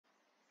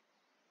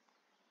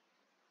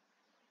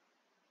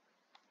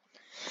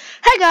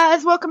Hey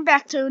guys, welcome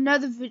back to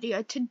another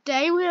video.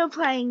 Today we are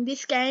playing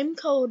this game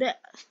called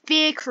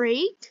Fear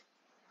Creek,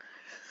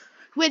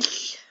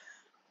 which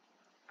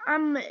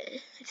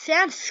it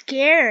sounds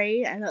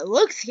scary and it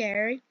looks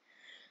scary.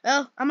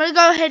 Well, I'm gonna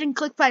go ahead and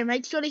click play.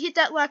 Make sure to hit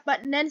that like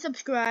button and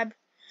subscribe.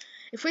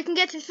 If we can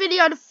get this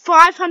video to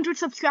 500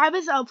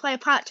 subscribers, I'll play a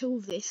part 2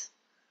 of this.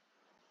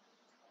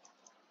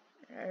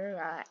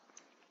 Alright.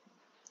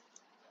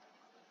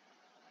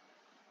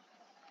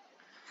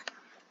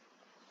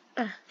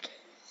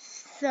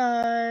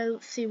 So,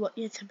 let's see what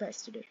you're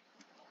supposed to do.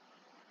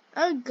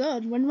 Oh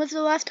god, when was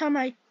the last time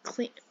I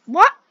clicked?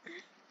 What?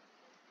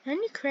 Can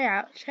you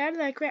crouch? How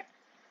did I crouch?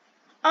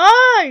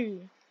 Oh!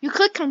 You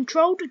click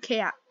control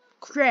to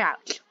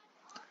crouch.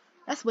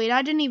 That's weird,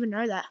 I didn't even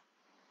know that.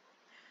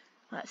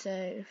 Right,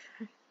 so...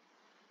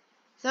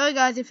 Sorry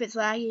guys if it's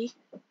laggy.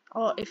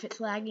 Or if it's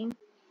lagging.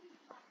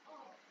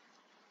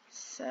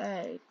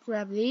 So,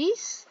 grab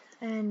these.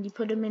 And you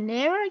put them in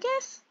there, I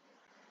guess.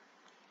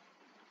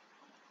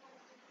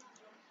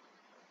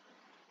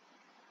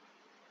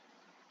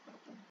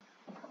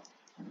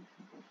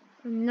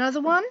 Another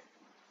one.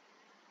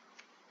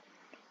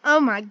 Oh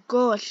my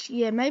gosh.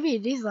 Yeah, maybe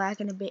it is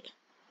lagging a bit.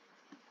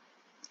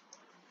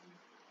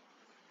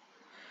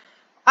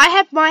 I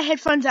have my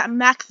headphones at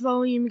max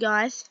volume,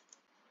 guys.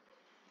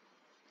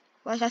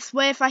 Like, I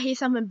swear if I hear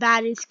something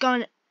bad,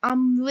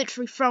 I'm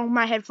literally throwing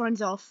my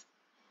headphones off.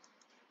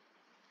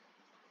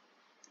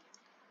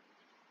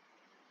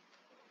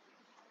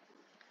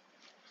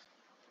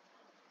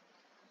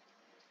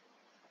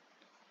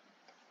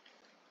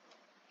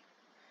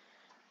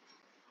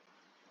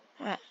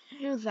 Alright,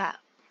 who's that?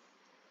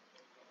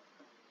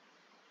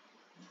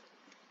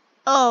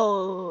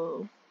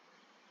 Oh.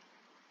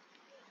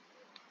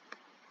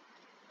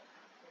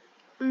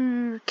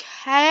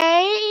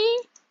 Okay.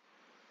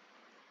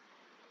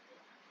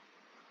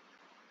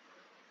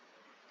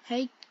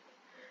 Hey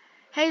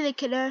there,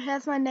 kiddo.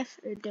 How's my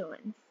nephew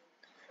doing?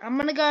 I'm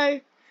gonna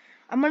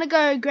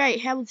go.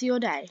 Great. How was your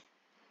day?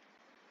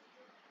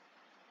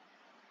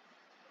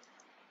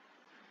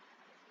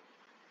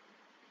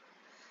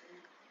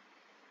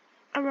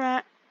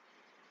 Alright.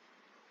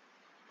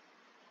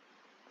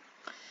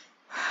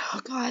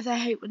 Oh, guys, I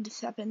hate when this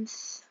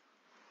happens.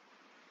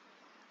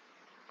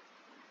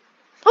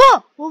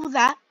 Oh! What was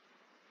that?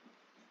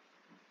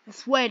 I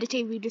swear the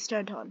TV just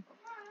turned on.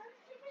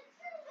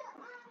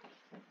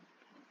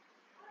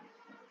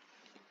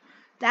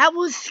 That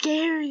was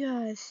scary,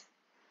 guys.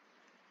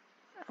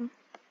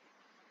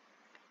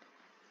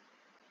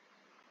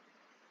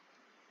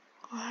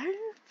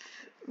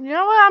 You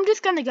know what? I'm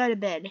just gonna go to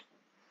bed.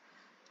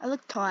 I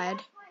look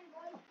tired.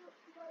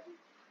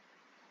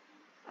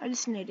 I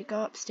just need to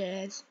go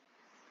upstairs.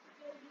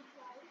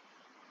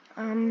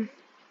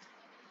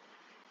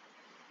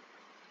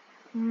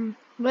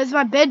 Where's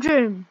my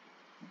bedroom?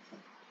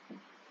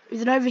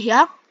 Is it over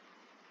here?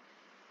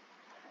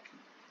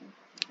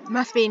 It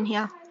must be in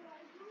here.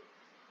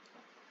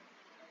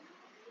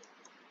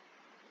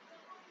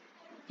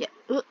 Yeah.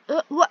 Who?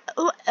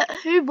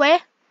 Where?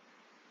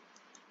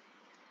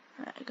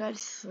 Alright, go to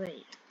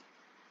sleep.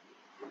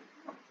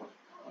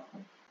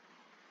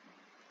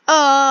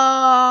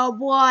 Oh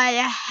boy,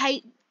 I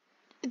hate.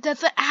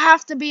 Does it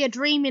have to be a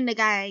dream in the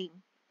game?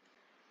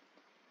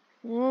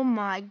 Oh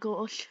my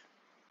gosh.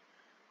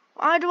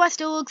 Why do I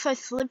still look so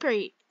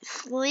slippery?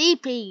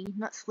 Sleepy,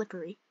 not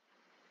slippery.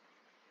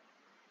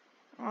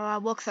 Oh, I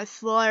walk so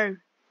slow.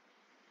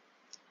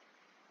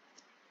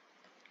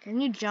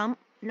 Can you jump?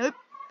 Nope.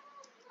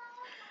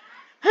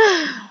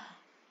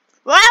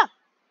 Wow!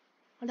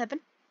 What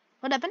happened?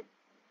 What happened?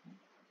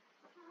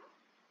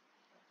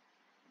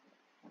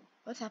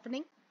 What's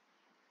happening?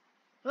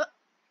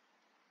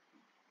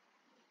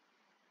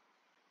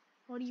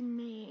 What do you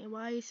mean?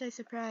 Why are you so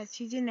surprised?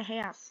 She's in the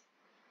house.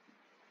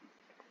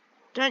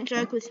 Don't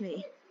joke with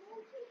me.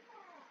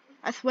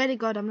 I swear to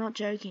God, I'm not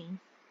joking.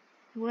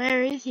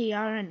 Where is he,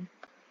 Aaron?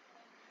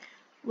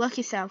 Lock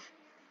yourself.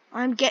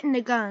 I'm getting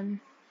a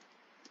gun.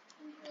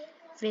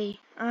 V.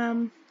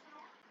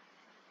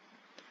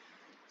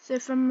 So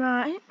from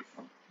right,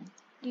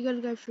 you gotta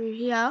go through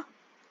here.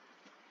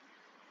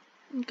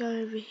 And go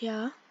over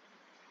here.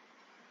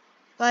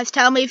 Guys,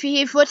 tell me if you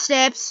hear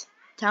footsteps.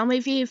 Tell me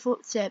if you hear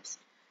footsteps.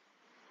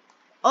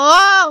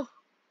 Oh!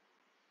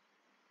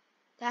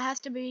 That has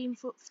to be in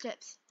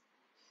footsteps.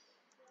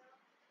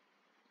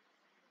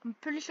 I'm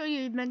pretty sure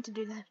you meant to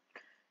do that.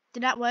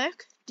 Did that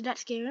work? Did that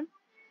scare him?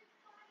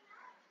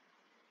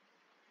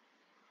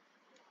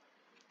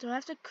 Do I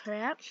have to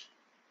crouch?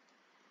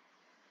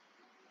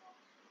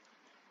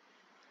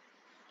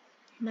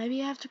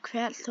 Maybe I have to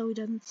crouch so he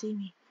doesn't see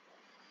me.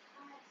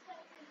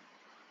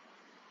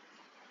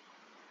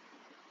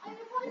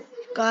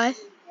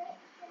 Guys.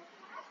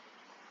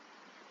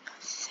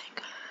 So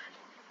good.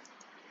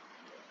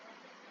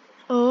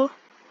 Oh.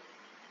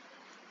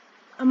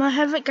 I might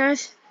have it,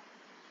 guys.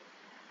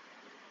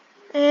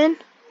 In.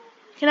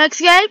 Can I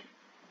escape?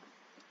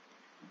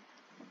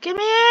 Get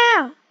me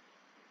out!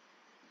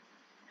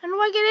 How do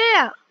I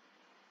get out?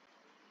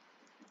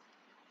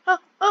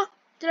 Oh,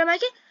 did I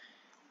make it?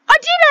 I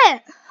did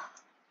it!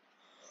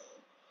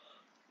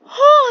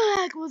 Oh,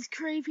 that was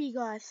creepy,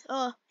 guys.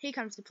 Oh, here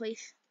comes the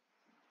police.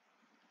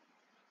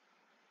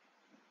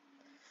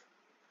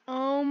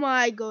 Oh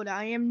my god,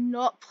 I am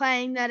not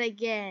playing that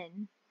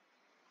again.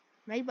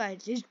 Maybe I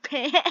just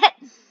pay it.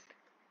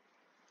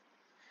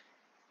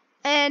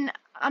 And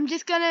I'm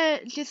just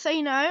so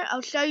you know,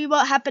 I'll show you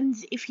what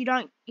happens if you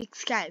don't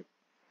escape.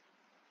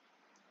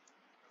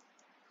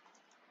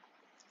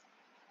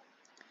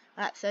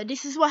 Alright, so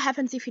this is what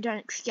happens if you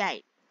don't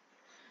escape.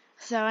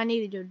 So I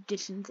need to do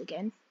distance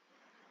again.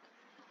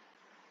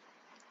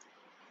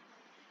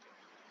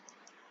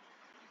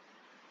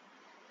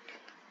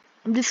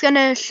 I'm just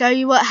gonna show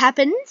you what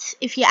happens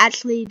if you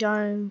actually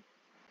don't,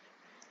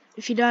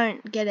 if you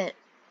don't get it.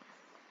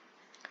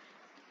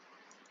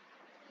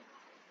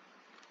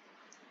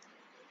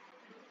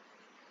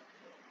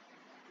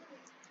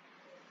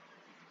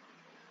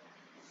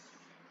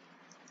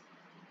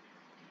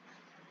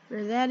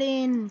 Throw that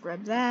in,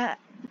 grab that,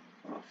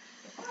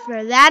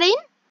 throw that in,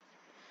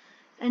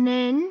 and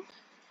then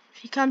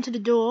if you come to the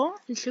door,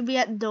 you should be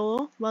at the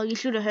door. Well, you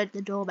should have heard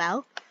the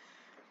doorbell.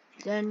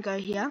 Then go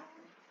here.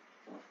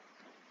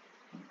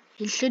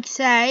 You should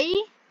say,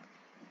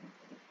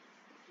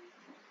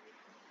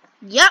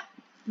 "Yep,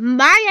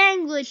 my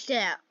English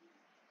there."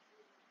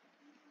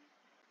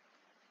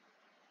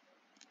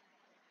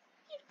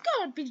 You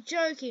gotta be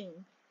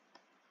joking.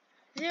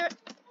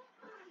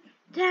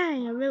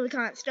 Dang, I really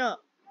can't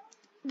stop.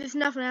 There's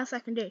nothing else I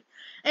can do.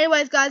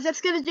 Anyways, guys,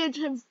 that's gonna do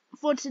it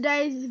for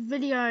today's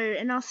video,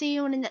 and I'll see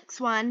you in the next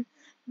one.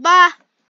 Bye.